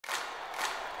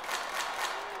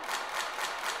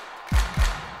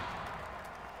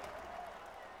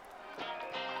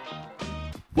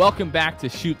Welcome back to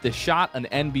Shoot the Shot, an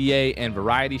NBA and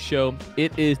variety show.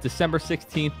 It is December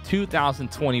 16th,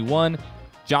 2021.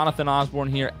 Jonathan Osborne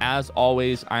here. As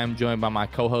always, I am joined by my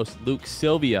co-host, Luke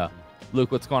Sylvia.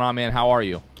 Luke, what's going on, man? How are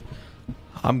you?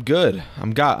 I'm good.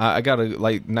 I got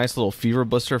a nice little fever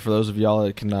blister for those of y'all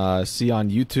that can see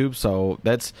on YouTube. So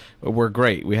we're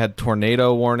great. We had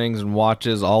tornado warnings and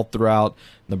watches all throughout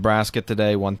Nebraska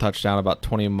today. One touchdown about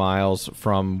 20 miles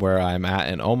from where I'm at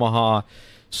in Omaha.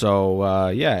 So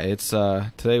yeah,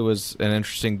 today was an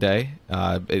interesting day.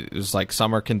 It was like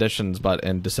summer conditions, but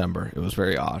in December. It was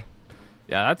very odd.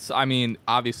 Yeah,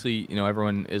 obviously,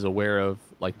 everyone is aware of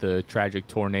like the tragic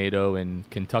tornado in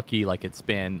Kentucky. Like it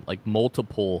spanned like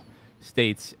multiple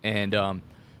states, and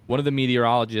one of the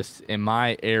meteorologists in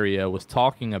my area was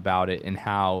talking about it and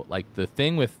how like the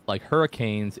thing with like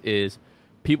hurricanes is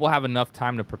people have enough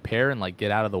time to prepare and like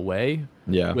get out of the way.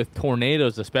 Yeah. With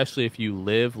tornadoes, especially if you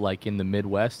live like in the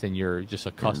Midwest and you're just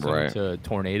accustomed to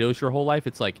tornadoes your whole life,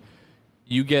 it's like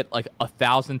you get like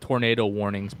 1,000 tornado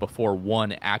warnings before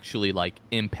one actually like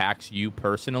impacts you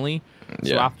personally.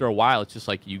 So after a while, it's just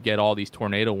like you get all these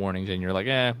tornado warnings and you're like,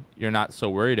 you're not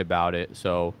so worried about it.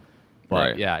 So,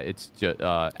 but yeah, it's just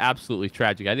absolutely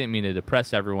tragic. I didn't mean to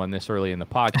depress everyone this early in the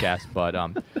podcast, but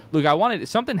look,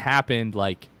 something happened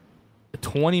like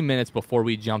 20 minutes before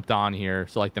we jumped on here.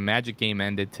 So like the Magic game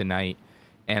ended tonight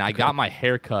and I got my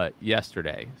haircut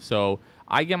yesterday. So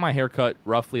I get my haircut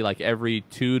roughly like every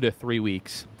 2 to 3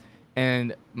 weeks.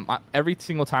 And every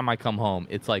single time I come home,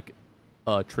 it's like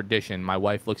a tradition. My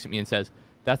wife looks at me and says,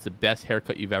 "That's the best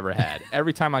haircut you've ever had."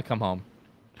 Every time I come home.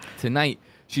 Tonight,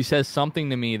 she says something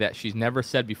to me that she's never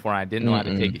said before. And I didn't know how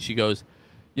to take it. She goes,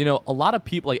 a lot of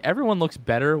people, like everyone looks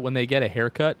better when they get a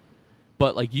haircut.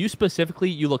 But like you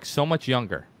specifically, you look so much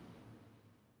younger.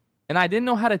 And I didn't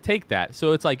know how to take that.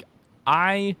 So it's like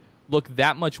I look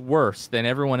that much worse than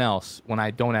everyone else when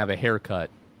I don't have a haircut.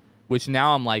 Which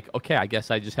now I'm like, okay, I guess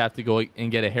I just have to go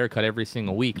and get a haircut every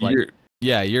single week. Like,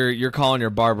 you're calling your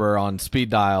barber on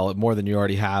speed dial more than you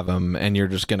already have him, and you're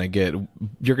gonna get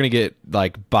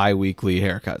like bi-weekly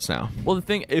haircuts now. Well, the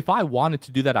thing, if I wanted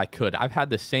to do that, I could. I've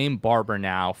had the same barber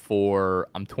now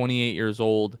I'm 28 years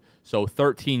old. So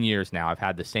 13 years now, I've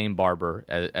had the same barber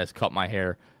as cut my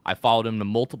hair. I followed him to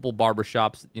multiple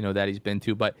barbershops, that he's been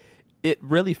to, but it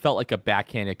really felt like a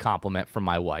backhanded compliment from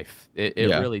my wife. It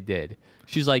really did.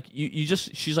 She's like,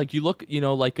 she's like, you look,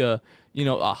 like a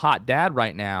hot dad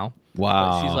right now. Wow.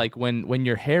 But she's like, when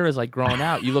your hair is like growing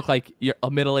out, you look like you're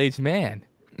a middle-aged man.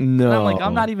 No. And I'm like,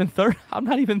 I'm not even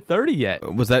 30 yet.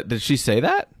 Did she say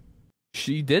that?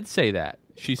 She did say that.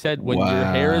 She said when your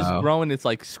hair is growing, it's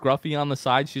like scruffy on the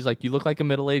side. She's like, you look like a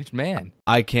middle-aged man.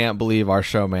 I can't believe our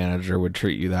show manager would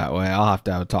treat you that way. I'll have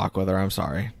to have a talk with her. I'm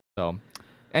sorry. So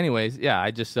anyways, yeah, I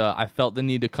just I felt the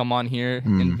need to come on here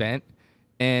and vent.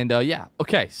 And yeah,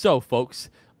 okay. So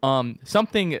folks,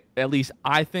 something at least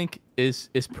I think is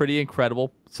pretty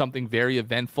incredible, something very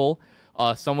eventful,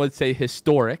 some would say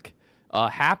historic,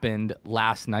 happened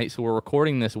last night. So we're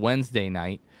recording this Wednesday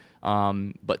night.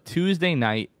 But Tuesday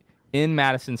night, in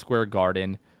Madison Square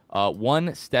Garden,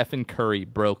 one Stephen Curry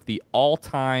broke the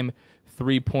all-time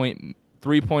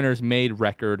three-pointers made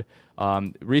record,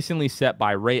 recently set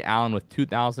by Ray Allen with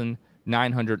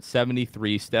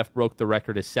 2,973. Steph broke the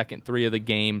record, his second three of the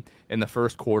game in the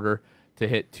first quarter, to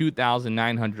hit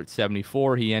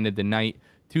 2,974. He ended the night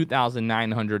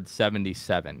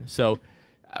 2,977. So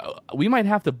we might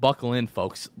have to buckle in,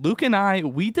 folks. Luke and I,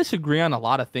 we disagree on a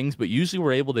lot of things, but usually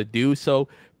we're able to do so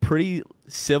pretty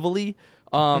civilly.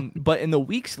 But in the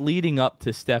weeks leading up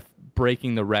to Steph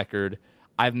breaking the record,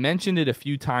 I've mentioned it a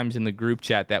few times in the group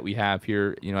chat that we have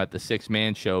here, at the Six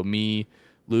Man Show, me,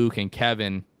 Luke, and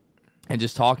Kevin, and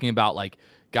just talking about like,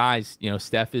 guys,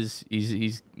 Steph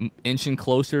he's inching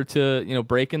closer to,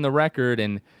 breaking the record,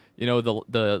 and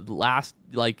the last,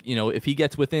 like, if he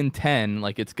gets within 10,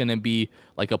 like it's going to be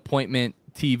like appointment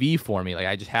TV for me. Like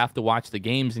I just have to watch the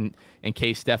games in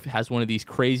case Steph has one of these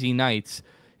crazy nights.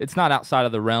 It's not outside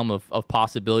of the realm of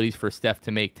possibilities for Steph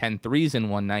to make 10 threes in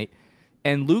one night.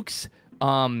 And Luke's,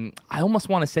 I almost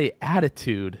want to say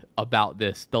attitude about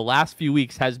this the last few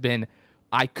weeks has been,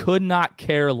 I could not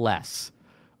care less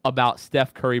about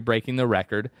Steph Curry breaking the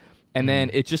record. And then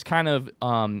it just kind of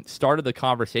started the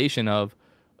conversation of,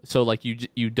 so like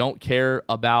you don't care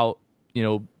about,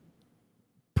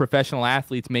 professional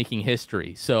athletes making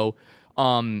history. So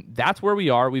that's where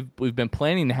we are. We've been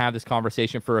planning to have this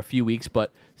conversation for a few weeks,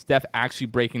 but Steph actually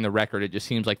breaking the record, it just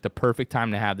seems like the perfect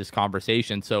time to have this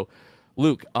conversation. So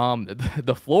Luke,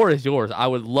 the floor is yours. I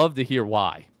would love to hear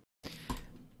why.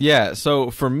 Yeah,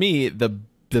 so for me, the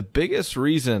biggest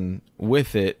reason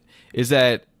with it is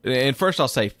that, and first I'll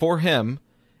say for him,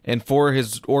 And for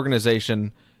his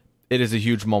organization, it is a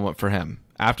huge moment for him.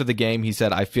 After the game, he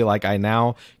said, I feel like I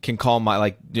now can call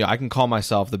I can call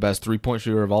myself the best 3-point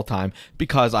shooter of all time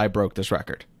because I broke this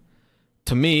record.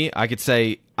 To me, I could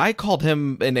say I called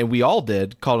him, and we all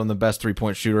called him the best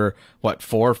 3-point shooter, 4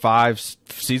 or 5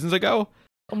 seasons ago?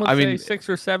 I mean, 6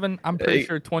 or 7. I'm pretty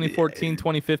sure 2014,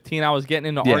 2015, I was getting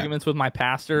into arguments with my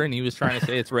pastor, and he was trying to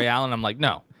say it's Ray Allen. I'm like,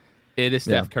 no, it is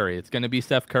Steph Curry. It's going to be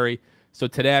Steph Curry. So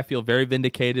today I feel very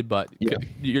vindicated, but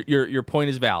your point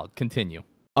is valid. Continue.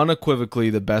 Unequivocally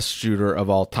the best shooter of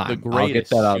all time. The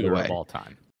greatest shooter of all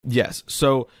time. Yes.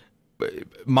 So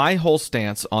my whole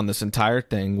stance on this entire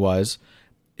thing was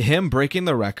him breaking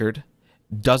the record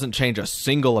doesn't change a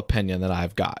single opinion that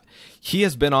I've got. He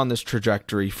has been on this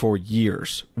trajectory for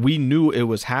years. We knew it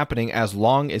was happening as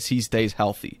long as he stays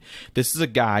healthy. This is a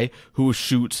guy who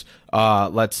shoots,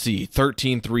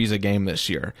 13 threes a game this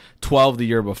year, 12 the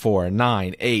year before,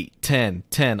 9, 8, 10,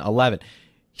 10, 11.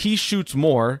 He shoots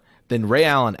more than Ray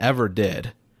Allen ever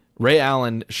did. Ray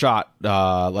Allen shot,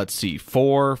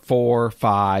 4, 4,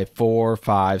 5, 4,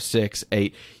 5, 6,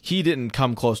 8. He didn't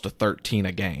come close to 13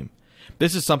 a game.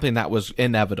 This is something that was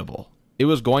inevitable. It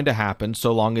was going to happen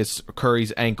so long as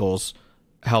Curry's ankles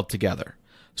held together.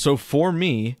 So for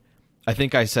me, I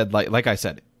think I said, like I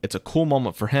said, it's a cool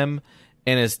moment for him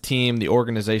and his team, the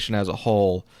organization as a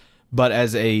whole. But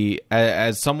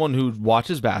as someone who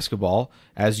watches basketball,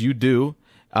 as you do,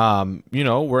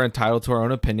 we're entitled to our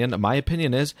own opinion. My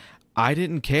opinion is I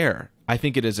didn't care. I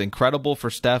think it is incredible for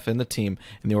Steph and the team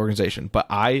and the organization, but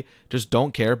I just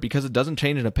don't care because it doesn't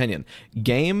change an opinion.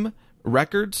 Game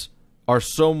records are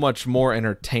so much more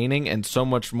entertaining and so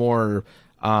much more,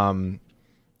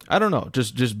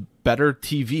 just better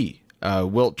TV.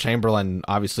 Wilt Chamberlain,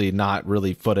 obviously not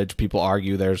really footage. People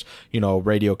argue there's,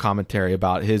 radio commentary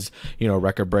about his,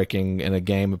 record breaking in a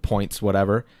game, points,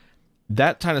 whatever.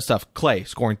 That kind of stuff. Clay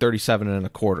scoring 37 and a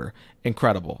quarter.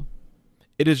 Incredible.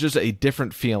 It is just a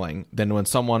different feeling than when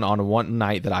someone on one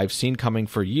night that I've seen coming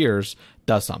for years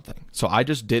does something. So I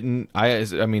just didn't,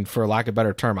 for lack of a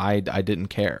better term, I didn't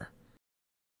care.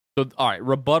 So, all right,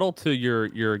 rebuttal to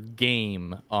your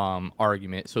game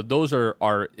argument. So those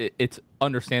it's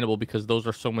understandable because those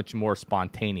are so much more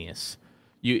spontaneous.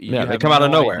 They come out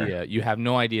of nowhere. You have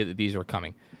no idea that these are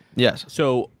coming. Yes.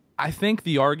 So I think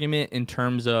the argument in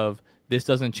terms of this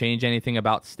doesn't change anything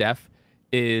about Steph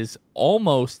is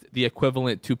almost the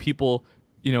equivalent to people,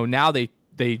 now they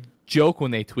joke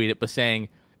when they tweet it, but saying,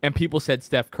 and people said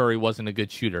Steph Curry wasn't a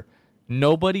good shooter.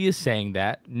 Nobody is saying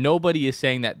that. Nobody is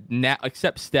saying that now,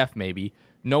 except Steph maybe.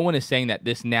 No one is saying that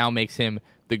this now makes him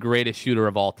the greatest shooter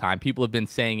of all time. People have been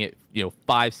saying it,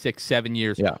 5, 6, 7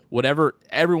 years, whatever.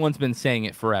 Everyone's been saying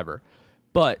it forever.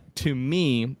 But to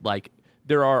me,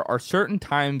 there are certain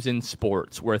times in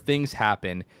sports where things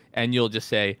happen and you'll just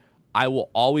say, I will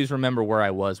always remember where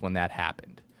I was when that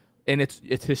happened. And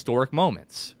it's historic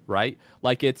moments, right?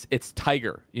 Like it's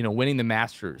Tiger, winning the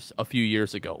Masters a few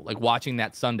years ago. Like watching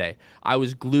that Sunday, I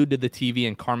was glued to the TV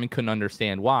and Carmen couldn't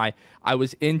understand why. I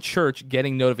was in church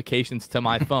getting notifications to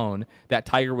my phone that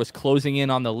Tiger was closing in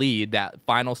on the lead that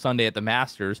final Sunday at the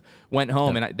Masters. Went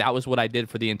home and that was what I did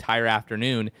for the entire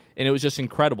afternoon. And it was just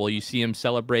incredible. You see him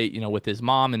celebrate, with his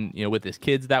mom and, with his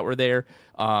kids that were there.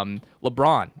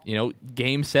 LeBron,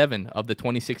 Game 7 of the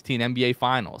 2016 NBA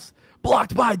Finals.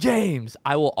 Blocked by James.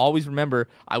 I will always remember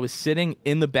I was sitting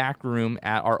in the back room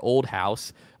at our old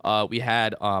house. We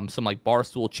had some bar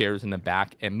stool chairs in the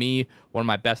back, and me, one of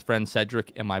my best friends,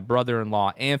 Cedric, and my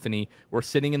brother-in-law, Anthony, were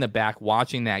sitting in the back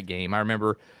watching that game. I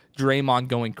remember Draymond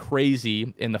going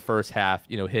crazy in the first half,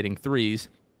 hitting threes.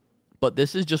 But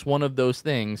this is just one of those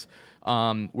things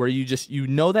where you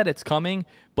know that it's coming,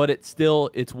 but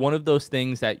it's one of those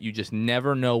things that you just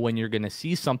never know when you're going to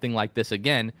see something like this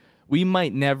again. We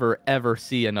might never, ever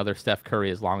see another Steph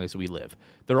Curry as long as we live.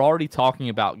 They're already talking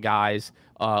about guys,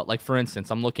 for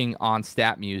instance, I'm looking on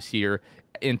StatMuse here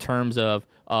in terms of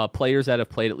players that have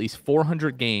played at least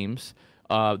 400 games,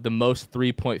 the most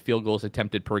three-point field goals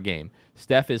attempted per game.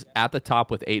 Steph is at the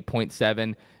top with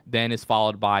 8.7, then is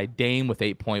followed by Dame with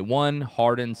 8.1,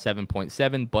 Harden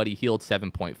 7.7, Buddy Hield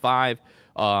 7.5,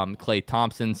 Klay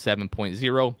Thompson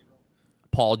 7.0.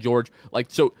 Paul George.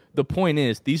 So the point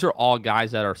is, these are all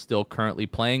guys that are still currently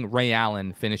playing. Ray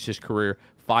Allen finished his career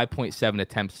 5.7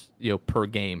 attempts, per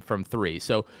game from 3.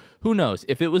 So who knows?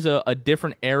 If it was a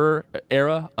different era,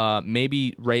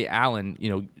 maybe Ray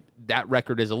Allen, that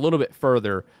record is a little bit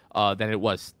further than it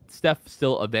was. Steph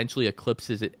still eventually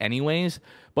eclipses it anyways,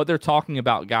 but they're talking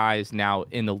about guys now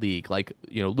in the league like,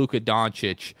 Luka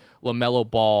Doncic, LaMelo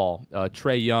Ball,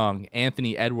 Trae Young,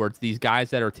 Anthony Edwards, these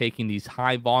guys that are taking these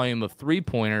high volume of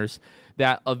three-pointers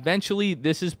that eventually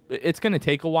it's going to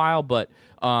take a while, but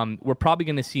we're probably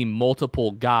going to see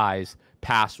multiple guys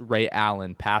past Ray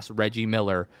Allen, past Reggie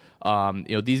Miller.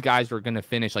 These guys are going to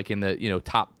finish like in the,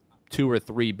 top 2 or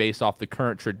 3 based off the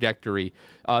current trajectory.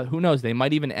 Who knows? They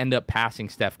might even end up passing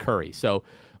Steph Curry. So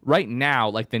right now,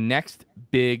 like the next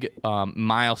big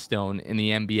milestone in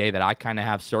the NBA that I kind of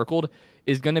have circled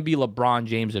is going to be LeBron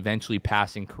James eventually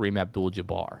passing Kareem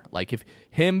Abdul-Jabbar. Like if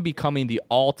him becoming the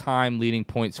all-time leading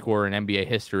point scorer in NBA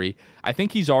history, I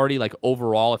think he's already like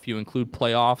overall, if you include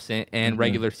playoffs and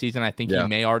regular season, I think he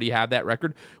may already have that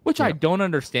record, which I don't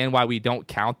understand why we don't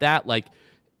count that. Like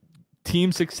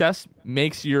team success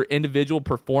makes your individual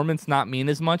performance not mean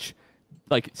as much.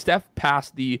 Like Steph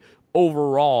passed the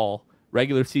overall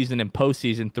regular season and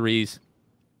postseason threes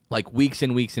like weeks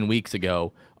and weeks and weeks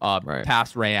ago,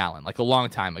 past Ray Allen, like a long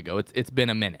time ago. It's been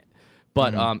a minute,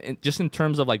 but just in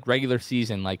terms of like regular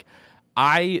season, like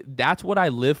that's what I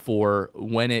live for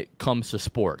when it comes to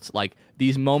sports. Like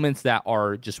these moments that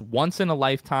are just once in a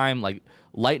lifetime, like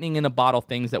lightning in a bottle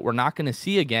things that we're not going to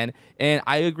see again. And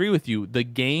I agree with you. The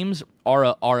games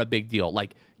are a big deal.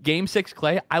 Like Game 6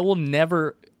 Clay, I will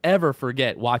never ever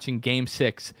forget watching Game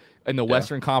 6 in the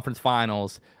Western Conference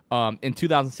Finals in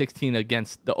 2016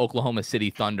 against the Oklahoma City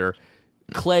Thunder.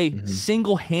 Clay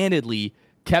single-handedly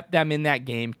kept them in that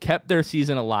game, kept their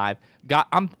season alive.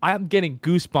 I'm getting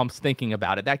goosebumps thinking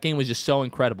about it. That game was just so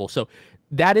incredible. So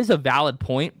that is a valid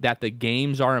point that the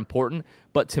games are important.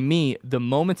 But to me, the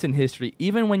moments in history,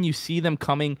 even when you see them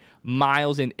coming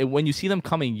miles and when you see them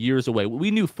coming years away,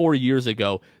 we knew 4 years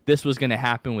ago this was going to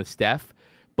happen with Steph.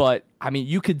 But I mean,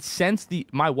 you could sense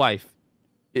my wife,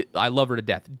 I love her to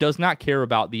death, does not care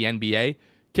about the NBA,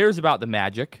 cares about the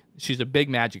Magic. She's a big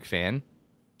Magic fan.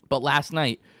 But last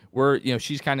night,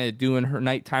 she's kind of doing her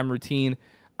nighttime routine.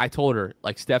 I told her,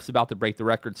 like, Steph's about to break the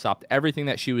record, stopped everything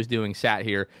that she was doing, sat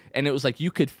here, and it was like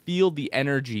you could feel the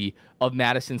energy of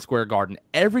Madison Square Garden.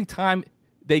 Every time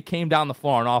they came down the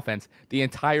floor on offense, the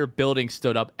entire building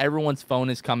stood up. Everyone's phone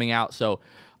is coming out. So,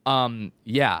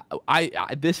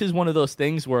 this is one of those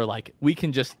things where, like, we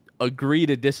can just agree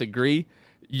to disagree.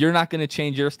 You're not going to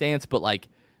change your stance, but, like,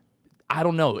 I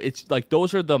don't know. It's like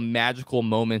those are the magical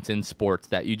moments in sports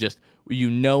that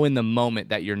in the moment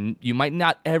that you might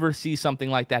not ever see something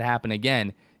like that happen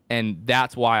again. And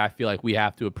that's why I feel like we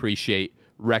have to appreciate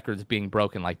records being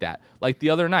broken like that. Like the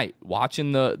other night,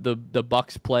 watching the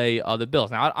Bucks play the Bills.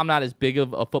 Now, I'm not as big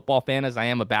of a football fan as I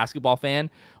am a basketball fan,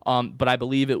 but I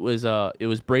believe it was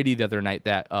Brady the other night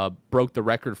that broke the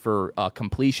record for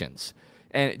completions.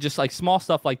 And just like small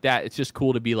stuff like that, it's just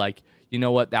cool to be like, you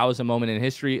know what, that was a moment in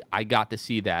history. I got to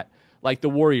see that. Like the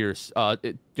Warriors,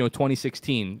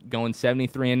 2016, going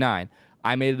 73-9.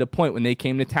 I made it a point when they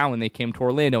came to town, when they came to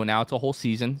Orlando. Now it's a whole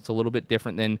season. It's a little bit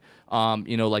different than,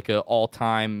 like an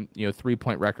all-time,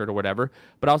 3-point record or whatever.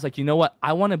 But I was like, you know what?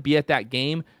 I want to be at that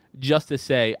game just to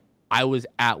say I was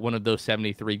at one of those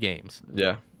 73 games.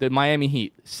 Yeah. The Miami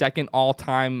Heat, second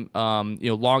all-time,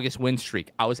 longest win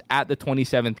streak. I was at the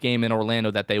 27th game in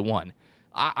Orlando that they won.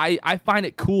 I find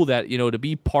it cool that, to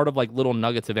be part of like little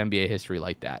nuggets of NBA history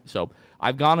like that. So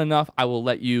I've gone enough. I will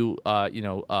let you,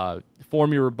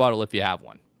 form your rebuttal if you have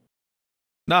one.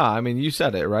 Nah, I mean, you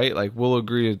said it, right? Like, we'll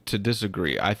agree to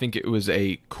disagree. I think it was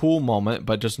a cool moment,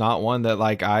 but just not one that,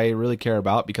 like, I really care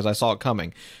about because I saw it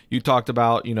coming. You talked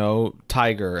about,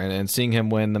 Tiger and seeing him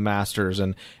win the Masters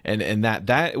and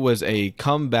that was a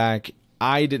comeback.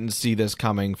 I didn't see this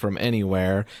coming from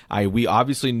anywhere. We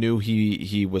obviously knew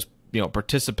he was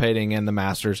participating in the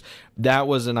Masters. That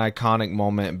was an iconic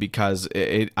moment because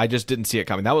I just didn't see it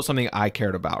coming. That was something I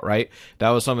cared about, right?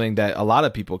 That was something that a lot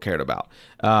of people cared about.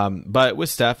 But with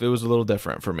Steph, it was a little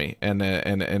different for me, and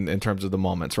in terms of the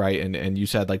moments, right? And you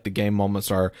said like the game moments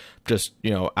are just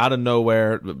out of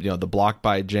nowhere. The block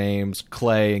by James,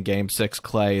 Clay in Game 6,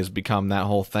 Clay has become that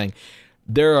whole thing.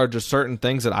 There are just certain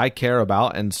things that I care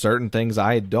about and certain things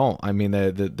I don't. I mean,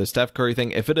 the Steph Curry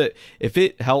thing, if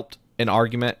it helped an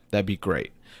argument, that'd be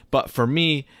great. But for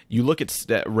me, you look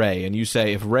at Ray and you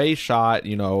say, if Ray shot,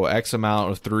 X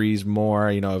amount of threes more,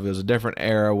 if it was a different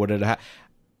era, would it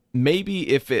maybe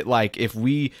if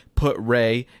we put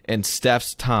Ray in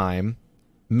Steph's time,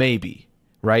 maybe,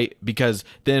 right? Because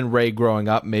then Ray growing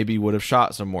up maybe would have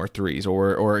shot some more threes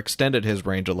or extended his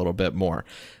range a little bit more.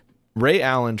 Ray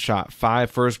Allen shot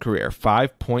for his career,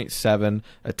 5.7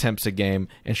 attempts a game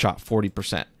and shot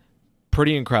 40%.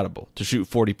 Pretty incredible to shoot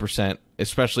 40%,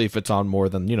 especially if it's on more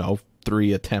than,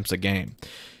 3 attempts a game.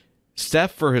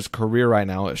 Steph, for his career right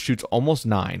now, it shoots almost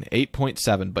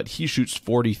 8.7, but he shoots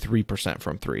 43%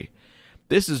 from 3.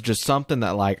 this is just something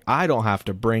that like I don't have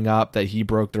to bring up that he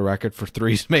broke the record for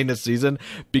threes made in a season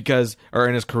or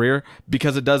in his career,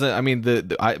 because it doesn't. I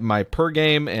mean, my per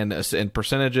game and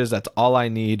percentages, that's all I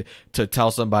need to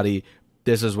tell somebody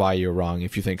this is why you're wrong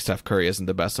if you think Steph Curry isn't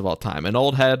the best of all time. An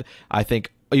old head, I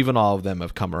think even all of them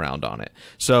have come around on it.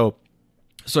 So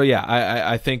yeah,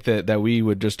 I think that we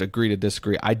would just agree to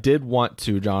disagree. I did want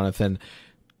to, Jonathan,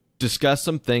 discuss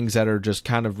some things that are just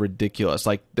kind of ridiculous.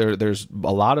 Like there's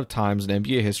a lot of times in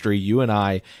NBA history you and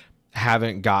I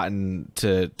haven't gotten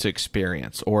to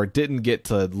experience or didn't get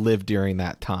to live during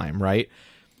that time, right?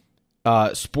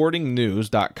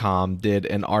 Sportingnews.com did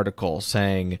an article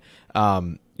saying,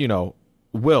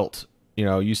 Wilt,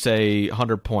 you say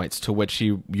 100 points, to which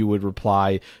you would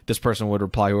reply, this person would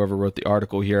reply, whoever wrote the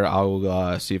article here,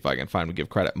 I'll see if I can find and give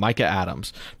credit, Micah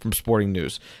Adams from Sporting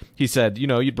News. He said,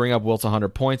 you'd bring up Wilt's 100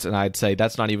 points, and I'd say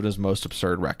that's not even his most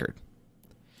absurd record.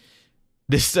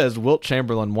 This says Wilt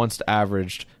Chamberlain once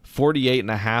averaged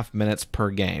 48.5 minutes per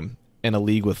game in a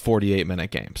league with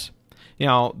 48-minute games.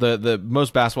 The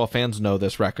most basketball fans know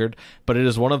this record, but it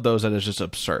is one of those that is just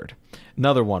absurd.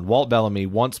 Another one, Walt Bellamy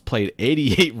once played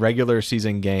 88 regular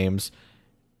season games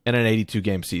in an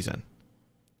 82-game season.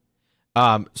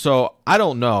 So I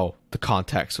don't know the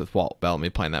context with Walt Bellamy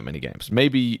playing that many games.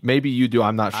 Maybe you do.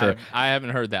 I'm not sure. I haven't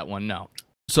heard that one, no.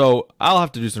 So I'll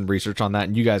have to do some research on that,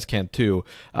 and you guys can too.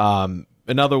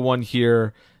 Another one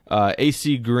here,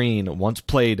 AC Green once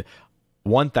played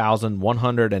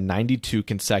 1,192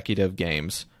 consecutive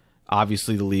games.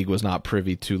 Obviously, the league was not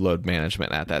privy to load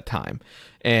management at that time.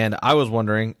 And I was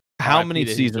wondering how many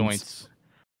seasons...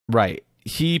 Right.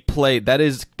 He played... That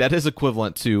is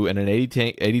equivalent to, in an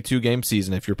 82-game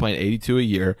season, if you're playing 82 a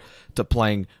year, to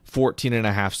playing 14 and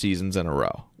a half seasons in a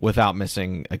row without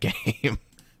missing a game.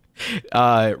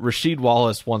 Rasheed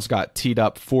Wallace once got teed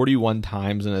up 41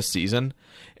 times in a season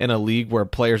in a league where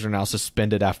players are now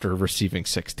suspended after receiving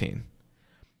 16.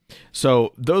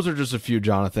 So those are just a few,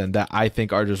 Jonathan, that I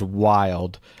think are just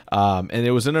wild. And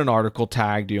it was in an article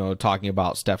tagged, talking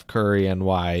about Steph Curry and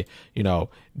why,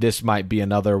 this might be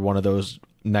another one of those,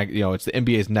 it's the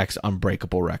NBA's next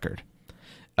unbreakable record.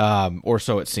 Or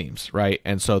so it seems, right?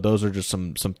 And so those are just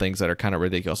some things that are kind of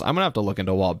ridiculous. I'm going to have to look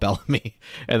into Walt Bellamy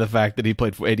and the fact that he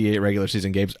played for 88 regular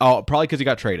season games. Oh, probably because he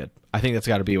got traded. I think that's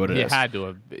got to be what it is. He had to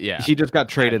have, yeah. He just got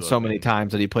traded so many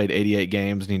times that he played 88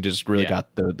 games, and he just really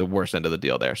got the worst end of the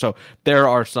deal there. So there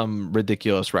are some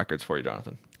ridiculous records for you,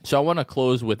 Jonathan. So I want to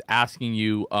close with asking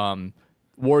you,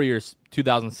 Warriors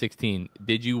 2016,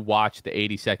 did you watch the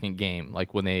 82nd game,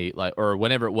 like when they, or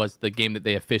whenever it was the game that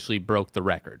they officially broke the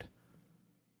record?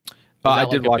 I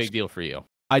did watch. A big deal for you.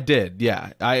 I did,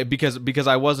 yeah. Because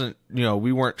I wasn't,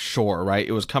 we weren't sure, right?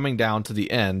 It was coming down to the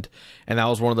end, and that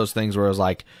was one of those things where it was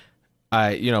like,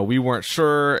 we weren't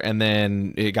sure, and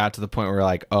then it got to the point where we're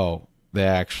like, oh, they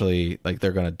actually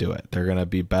they're gonna do it. They're gonna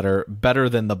be better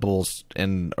than the Bulls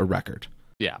in a record.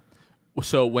 Yeah.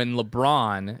 So when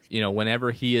LeBron,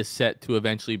 whenever he is set to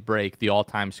eventually break the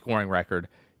all-time scoring record,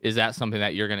 is that something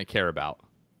that you're gonna care about?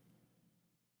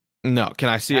 No, can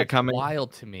I see it coming?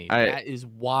 Wild to me. That is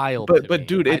wild. But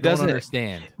dude, it doesn't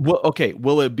understand. Well, okay.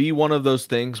 Will it be one of those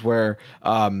things where,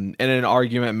 in an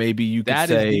argument, maybe you could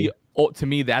say, to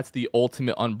me, that's the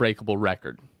ultimate unbreakable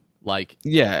record.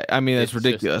 Yeah, I mean, it's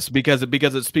ridiculous because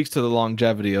it speaks to the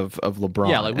longevity of LeBron.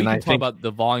 Yeah, we can talk about the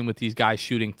volume with these guys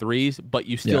shooting threes, but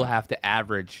you still have to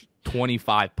average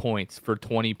 25 points for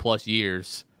 20 plus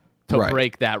years to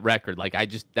break that record.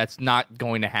 That's not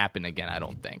going to happen again. I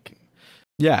don't think.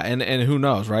 Yeah, and who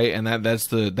knows, right? And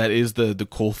that is the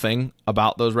cool thing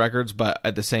about those records. But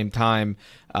at the same time,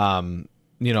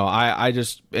 I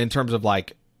just, in terms of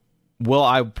will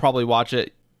I probably watch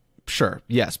it? Sure,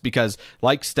 yes, because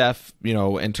like Steph,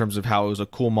 in terms of how it was a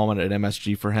cool moment at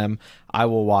MSG for him, I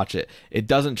will watch it. It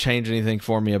doesn't change anything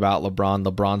for me about LeBron.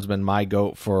 LeBron's been my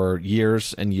GOAT for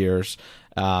years and years,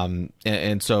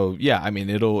 and so yeah, I mean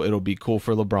it'll be cool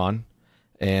for LeBron.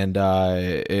 And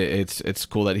it's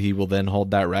cool that he will then hold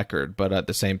that record, but at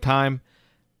the same time,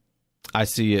 I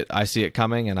see it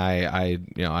coming, and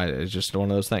it's just one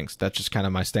of those things. That's just kind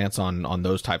of my stance on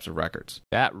those types of records.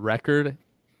 That record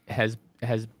has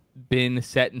been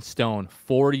set in stone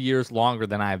 40 years longer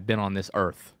than I have been on this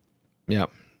earth. Yeah,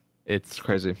 it's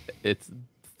crazy. It's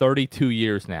 32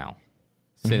 years now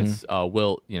since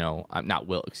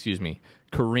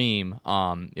Kareem,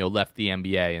 left the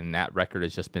NBA, and that record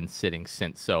has just been sitting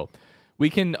since. So we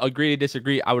can agree to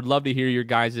disagree. I would love to hear your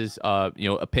guys'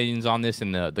 opinions on this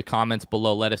in the comments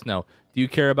below. Let us know. Do you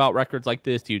care about records like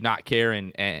this? Do you not care?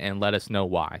 And let us know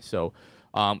why. So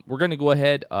we're going to go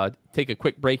ahead, take a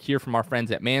quick break here from our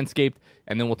friends at Manscaped,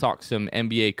 and then we'll talk some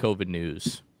NBA COVID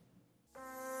news.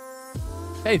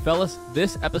 Hey fellas,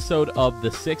 this episode of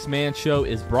The Six Man Show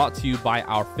is brought to you by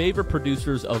our favorite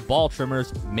producers of ball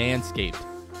trimmers, Manscaped.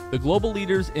 The global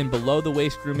leaders in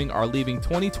below-the-waist grooming are leaving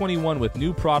 2021 with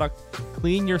new product.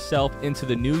 Clean yourself into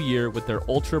the new year with their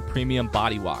ultra-premium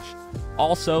body wash.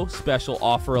 Also, special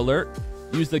offer alert,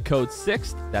 use the code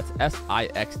SIXTH, that's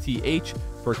SIXTH,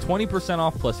 for 20%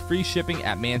 off plus free shipping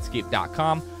at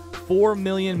manscaped.com. 4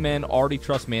 million men already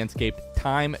trust Manscaped.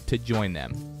 Time to join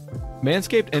them.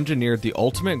 Manscaped engineered the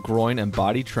ultimate groin and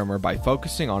body trimmer by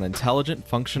focusing on intelligent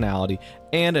functionality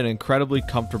and an incredibly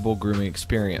comfortable grooming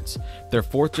experience. Their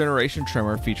 4th generation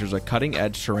trimmer features a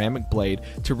cutting-edge ceramic blade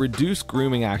to reduce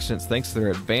grooming accidents thanks to their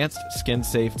advanced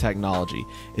skin-safe technology.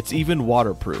 It's even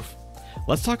waterproof.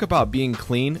 Let's talk about being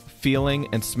clean, feeling,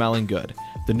 and smelling good.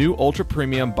 The new Ultra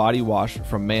Premium Body Wash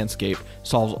from Manscaped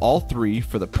solves all 3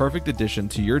 for the perfect addition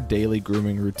to your daily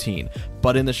grooming routine,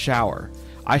 but in the shower.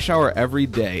 I shower every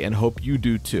day and hope you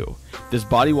do too. This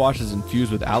body wash is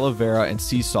infused with aloe vera and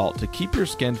sea salt to keep your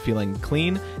skin feeling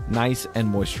clean, nice, and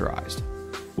moisturized.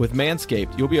 With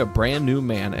Manscaped, you'll be a brand new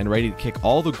man and ready to kick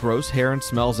all the gross hair and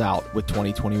smells out with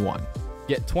 2021.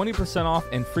 Get 20% off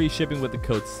and free shipping with the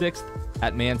code SIXTH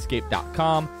at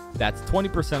manscaped.com. That's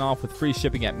 20% off with free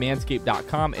shipping at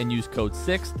manscaped.com and use code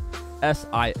SIXTH,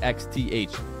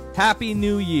 SIXTH. Happy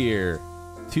New Year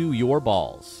to your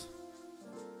balls.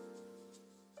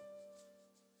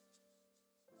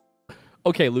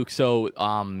 Okay, Luke, so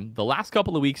the last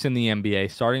couple of weeks in the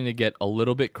NBA starting to get a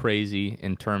little bit crazy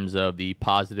in terms of the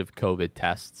positive COVID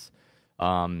tests.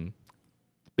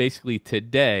 Basically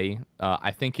today,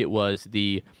 I think it was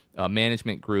the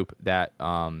management group that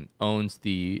owns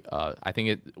the,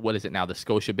 what is it now, the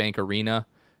Scotiabank Arena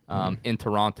in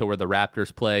Toronto where the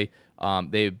Raptors play.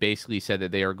 They basically said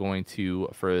that they are going to,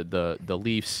 for the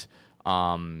Leafs,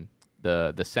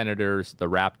 the Senators, the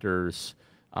Raptors,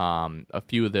 a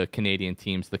few of the Canadian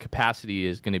teams, the capacity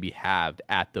is going to be halved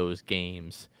at those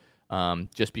games,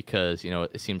 just because,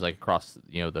 it seems like across,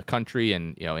 the country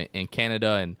and, in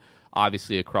Canada and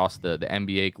obviously across the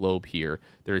NBA globe here,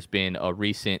 there's been a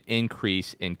recent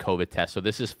increase in COVID tests. So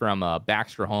this is from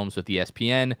Baxter Holmes with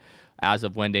ESPN. As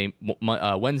of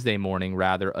Wednesday morning,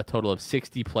 a total of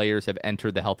 60 players have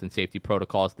entered the health and safety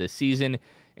protocols this season,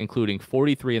 including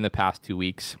 43 in the past 2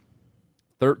 weeks.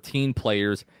 13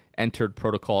 players entered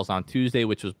protocols on Tuesday,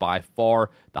 which was by far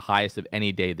the highest of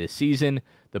any day this season.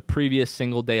 The previous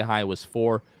single-day high was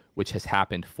 4, which has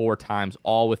happened 4 times,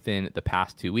 all within the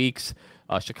past 2 weeks.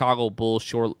 Chicago Bulls,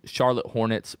 Charlotte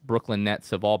Hornets, Brooklyn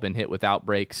Nets have all been hit with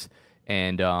outbreaks.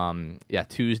 And,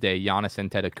 Tuesday, Giannis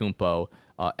Antetokounmpo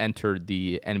entered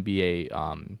the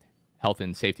NBA health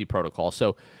and safety protocol.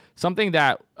 So something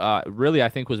that really I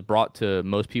think was brought to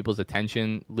most people's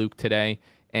attention, Luke, today.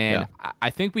 And yeah. I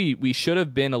think we should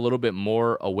have been a little bit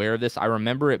more aware of this. I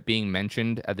remember it being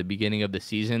mentioned at the beginning of the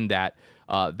season that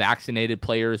vaccinated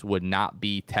players would not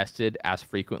be tested as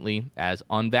frequently as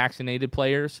unvaccinated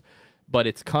players. But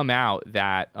it's come out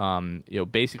that,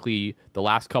 basically the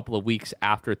last couple of weeks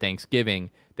after Thanksgiving,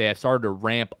 they have started to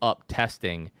ramp up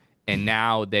testing. And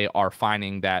now they are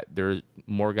finding that there's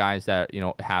more guys that,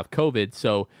 have COVID.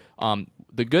 So,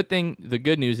 the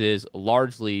good news is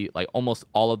largely like almost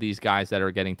all of these guys that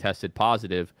are getting tested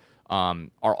positive are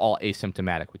all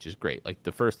asymptomatic, which is great. Like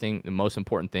the most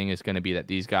important thing is going to be that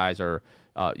these guys are,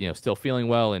 still feeling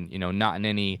well and, not in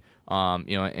any,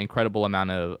 incredible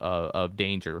amount of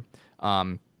danger.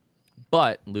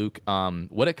 But Luke,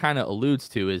 what it kind of alludes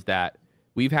to is that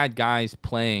we've had guys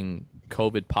playing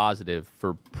COVID positive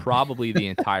for probably the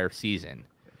entire season.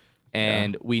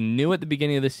 And we knew at the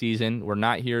beginning of the season, we're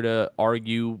not here to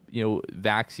argue,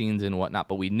 vaccines and whatnot,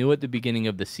 but we knew at the beginning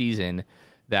of the season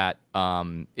that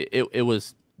it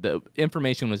was, the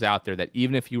information was out there that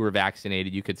even if you were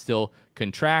vaccinated, you could still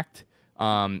contract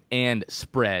and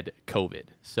spread COVID.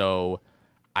 So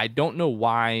I don't know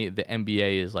why the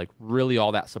NBA is like really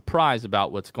all that surprised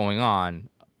about what's going on.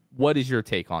 What is your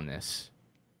take on this?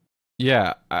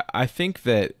 Yeah, I think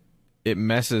that it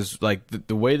messes, like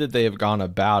the way that they have gone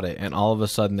about it, and all of a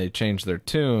sudden they change their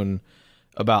tune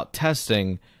about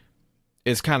testing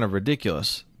is kind of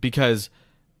ridiculous because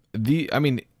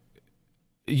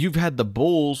you've had the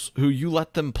Bulls who you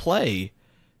let them play,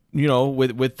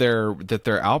 with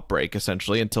their outbreak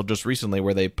essentially until just recently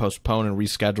where they postponed and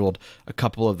rescheduled a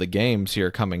couple of the games here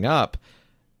coming up.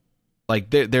 Like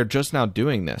they're just now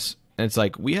doing this. And it's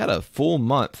like we had a full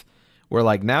month where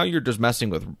like now you're just messing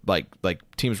with like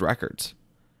teams' records.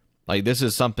 Like this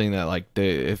is something that like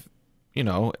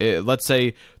let's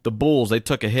say the Bulls, they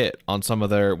took a hit on some of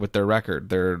their record.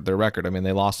 Their record. I mean,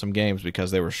 they lost some games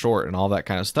because they were short and all that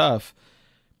kind of stuff.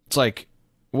 It's like,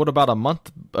 what about a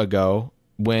month ago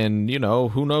when,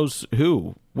 who knows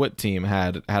what team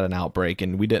had an outbreak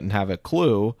and we didn't have a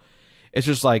clue. It's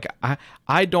just like,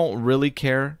 I don't really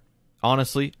care,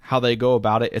 honestly, how they go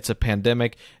about it. It's a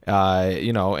pandemic.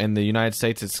 In the United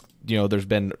States, it's, there's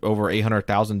been over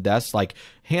 800,000 deaths. Like,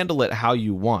 handle it how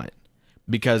you want,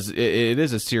 because it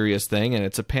is a serious thing and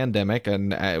it's a pandemic.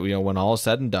 And, when all is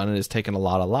said and done, it has taken a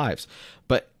lot of lives.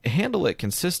 But handle it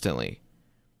consistently.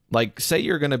 Like, say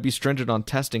you're going to be stringent on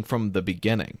testing from the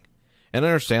beginning. And I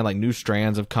understand, like, new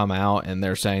strands have come out and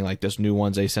they're saying, like, this new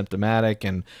one's asymptomatic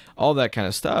and all that kind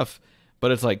of stuff.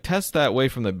 But it's like, test that way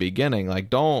from the beginning. Like,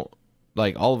 don't,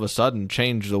 like, all of a sudden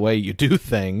change the way you do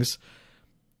things.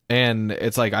 And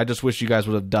it's like, I just wish you guys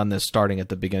would have done this starting at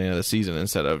the beginning of the season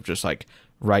instead of just, like,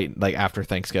 right, like, after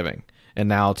Thanksgiving. And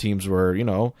now teams were,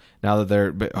 now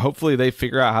that but hopefully they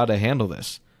figure out how to handle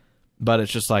this. But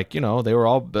it's just like, they were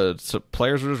all,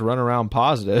 players were just running around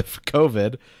positive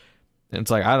COVID. And it's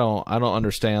like, I don't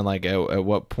understand, like, at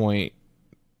what point,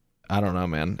 I don't know,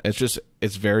 man.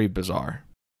 It's very bizarre.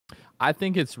 I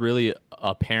think it's really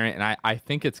apparent, and I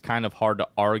think it's kind of hard to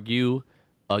argue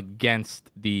against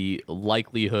the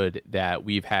likelihood that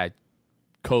we've had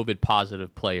COVID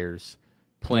positive players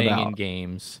playing in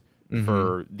games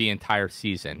for the entire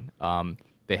season.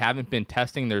 They haven't been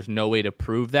testing. There's no way to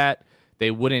prove that. They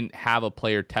wouldn't have a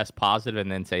player test positive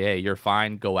and then say, hey, you're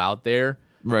fine, go out there.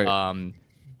 Right.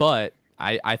 But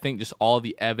I think just all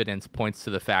the evidence points to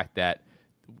the fact that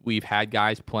we've had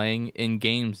guys playing in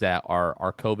games that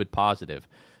are COVID positive.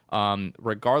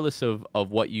 Regardless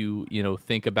of what you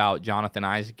think about Jonathan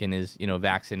Isaac and his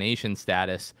vaccination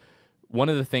status, one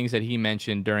of the things that he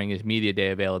mentioned during his media day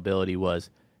availability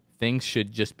was things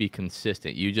should just be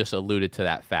consistent. You just alluded to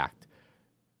that fact.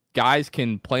 Guys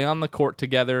can play on the court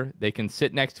together. They can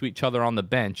sit next to each other on the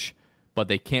bench, but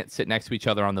they can't sit next to each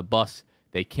other on the bus.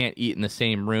 They can't eat in the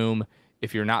same room.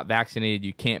 If you're not vaccinated,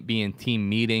 you can't be in team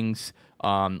meetings,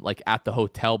 like at the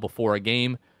hotel before a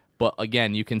game. But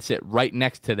again, you can sit right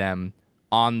next to them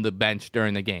on the bench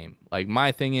during the game. Like,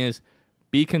 my thing is,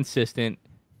 be consistent,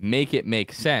 make it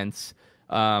make sense.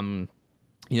 I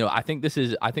think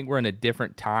we're in a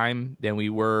different time than we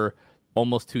were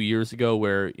almost 2 years ago,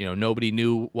 where nobody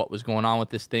knew what was going on with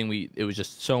this thing. It was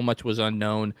just so much was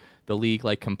unknown. The league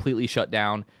completely shut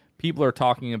down. People are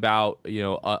talking about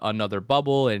another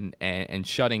bubble and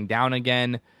shutting down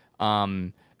again.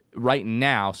 Right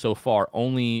now, so far,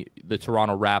 only the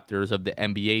Toronto Raptors of the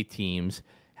NBA teams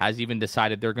has even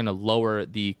decided they're going to lower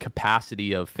the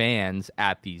capacity of fans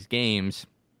at these games.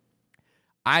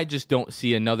 I just don't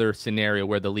see another scenario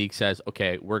where the league says,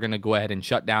 okay, we're going to go ahead and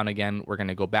shut down again. We're going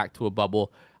to go back to a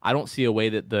bubble. I don't see a way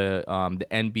that the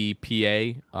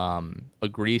NBPA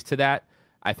agrees to that.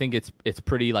 I think it's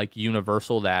pretty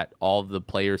universal that all of the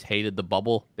players hated the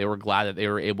bubble. They were glad that they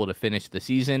were able to finish the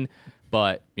season.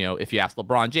 But, if you ask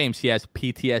LeBron James, he has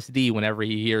PTSD whenever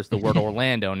he hears the word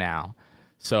Orlando now.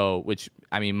 So, which,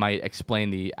 might explain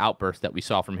the outburst that we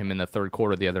saw from him in the third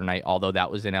quarter the other night, although that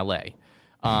was in LA.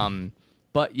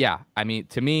 But yeah,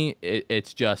 to me,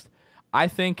 it's just, I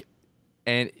think,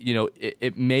 and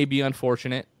it may be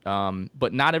unfortunate,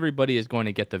 but not everybody is going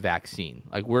to get the vaccine.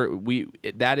 Like,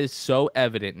 that is so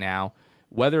evident now.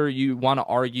 Whether you want to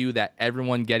argue that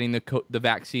everyone getting the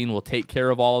vaccine will take care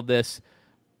of all of this,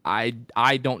 I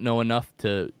don't know enough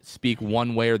to speak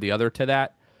one way or the other to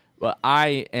that. But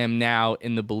I am now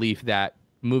in the belief that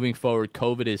moving forward,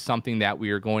 COVID is something that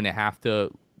we are going to have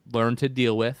to learn to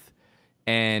deal with.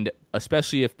 And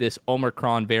especially if this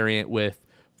Omicron variant,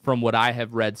 from what I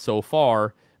have read so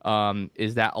far,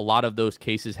 is that a lot of those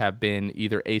cases have been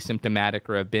either asymptomatic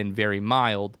or have been very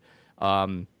mild.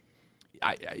 I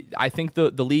think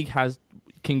the league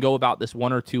can go about this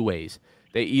one or two ways.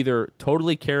 They either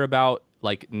totally care about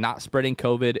not spreading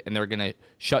COVID and they're going to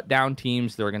shut down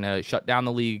teams, they're going to shut down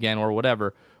the league again or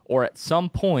whatever, or at some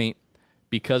point,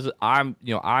 because I'm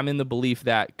in the belief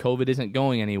that COVID isn't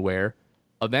going anywhere.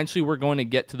 Eventually, we're going to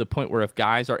get to the point where if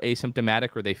guys are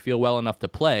asymptomatic or they feel well enough to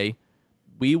play,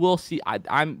 we will see.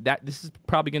 This is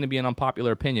probably going to be an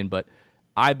unpopular opinion, but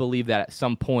I believe that at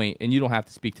some point, and you don't have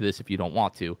to speak to this if you don't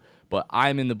want to, but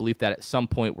I'm in the belief that at some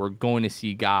point we're going to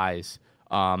see guys,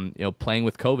 playing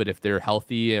with COVID if they're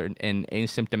healthy and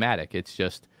asymptomatic. It's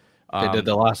just they did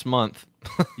the last month.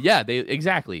 Yeah,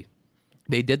 exactly.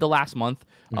 They did the last month.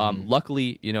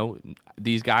 Luckily,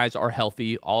 these guys are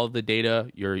healthy. All of the data,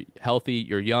 you're healthy,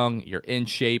 you're young, you're in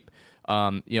shape.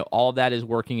 All that is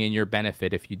working in your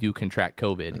benefit if you do contract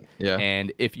COVID. Yeah.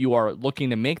 And if you are looking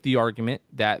to make the argument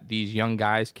that these young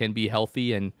guys can be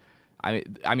healthy, and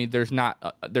there's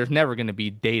never going to be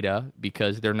data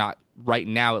because they're not right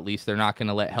now. At least they're not going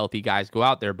to let healthy guys go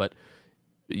out there. But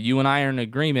you and I are in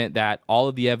agreement that all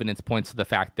of the evidence points to the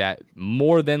fact that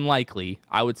more than likely,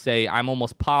 I would say I'm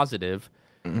almost positive,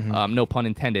 no pun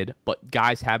intended, but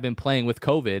guys have been playing with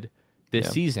COVID this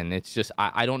season. It's just,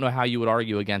 I don't know how you would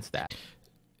argue against that.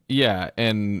 Yeah,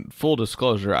 and full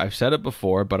disclosure, I've said it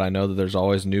before, but I know that there's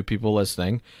always new people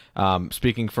listening.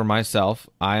 Speaking for myself,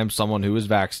 I am someone who is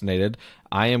vaccinated.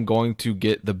 I am going to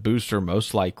get the booster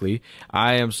most likely.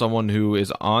 I am someone who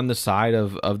is on the side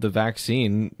of the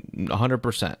vaccine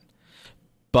 100%.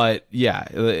 But yeah,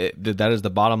 that is the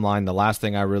bottom line. The last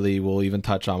thing I really will even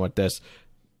touch on with this,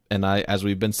 and as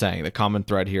we've been saying, the common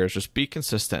thread here is just be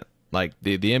consistent. Like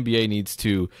the NBA needs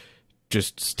to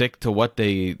just stick to what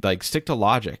they like, stick to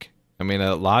logic. I mean,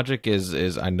 logic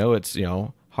is I know it's,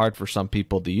 hard for some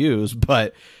people to use,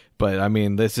 but I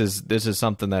mean, this is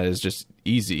something that is just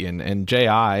easy. And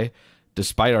JI,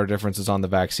 despite our differences on the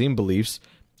vaccine beliefs,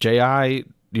 JI,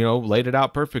 laid it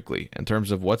out perfectly in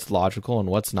terms of what's logical and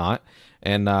what's not.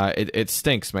 And it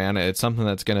stinks, man. It's something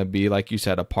that's going to be, like you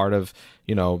said, a part of,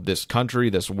 this country,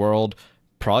 this world,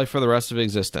 probably for the rest of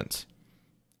existence.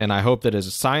 And I hope that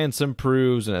as science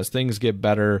improves and as things get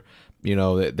better,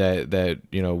 that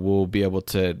we'll be able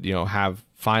to,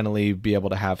 finally be able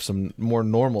to have some more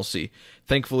normalcy.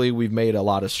 Thankfully, we've made a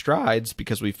lot of strides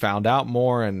because we found out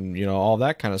more and, all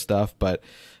that kind of stuff. But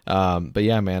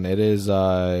yeah, man,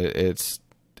 it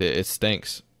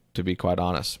stinks, to be quite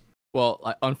honest.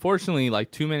 Well, unfortunately, like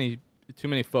too many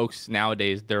folks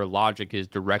nowadays, their logic is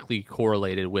directly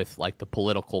correlated with like the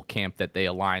political camp that they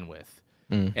align with.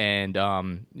 And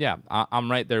yeah,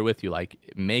 I'm right there with you. Like,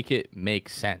 make it make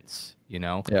sense,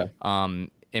 Yeah.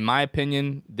 In my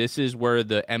opinion, this is where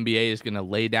the NBA is going to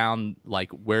lay down,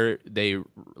 like, where they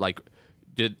like.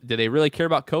 Do they really care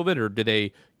about COVID, or do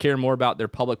they care more about their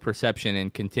public perception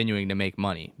and continuing to make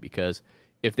money? Because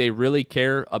if they really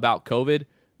care about COVID,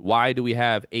 why do we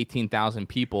have 18,000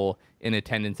 people in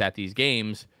attendance at these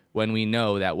games when we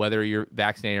know that whether you're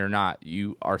vaccinated or not,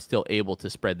 you are still able to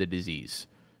spread the disease?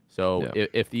 So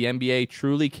if the NBA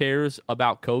truly cares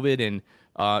about COVID and,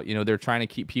 they're trying to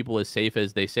keep people as safe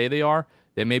as they say they are,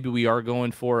 then maybe we are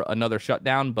going for another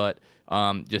shutdown. But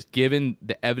just given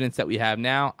the evidence that we have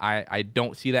now, I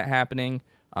don't see that happening.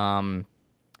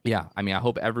 Yeah, I mean, I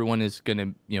hope everyone is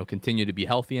going to, continue to be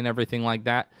healthy and everything like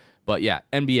that. But yeah,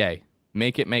 NBA,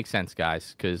 make it make sense,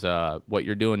 guys, because what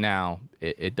you're doing now,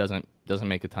 it doesn't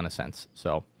make a ton of sense.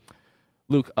 So,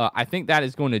 Luke, I think that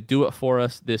is going to do it for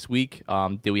us this week.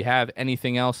 Do we have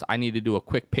anything else? I need to do a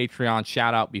quick Patreon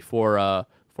shout out before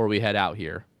we head out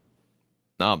here.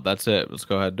 No, that's it. Let's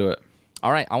go ahead and do it.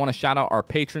 All right. I want to shout out our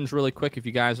patrons really quick. If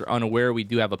you guys are unaware, we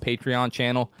do have a Patreon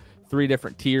channel, 3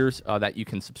 different tiers that you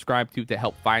can subscribe to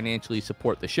help financially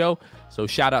support the show. So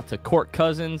shout out to Court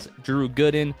Cousins, Drew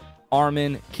Gooden,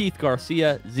 Armin, Keith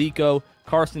Garcia, Zico,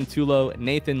 Carson Tulo,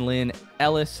 Nathan Lynn,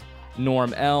 Ellis,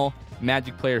 Norm L,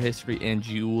 Magic Player History, and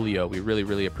Julio. We really,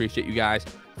 really appreciate you guys.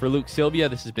 For Luke Sylvia,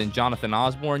 this has been Jonathan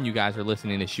Osborne. You guys are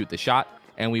listening to Shoot the Shot,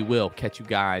 and we will catch you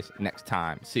guys next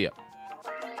time. See ya.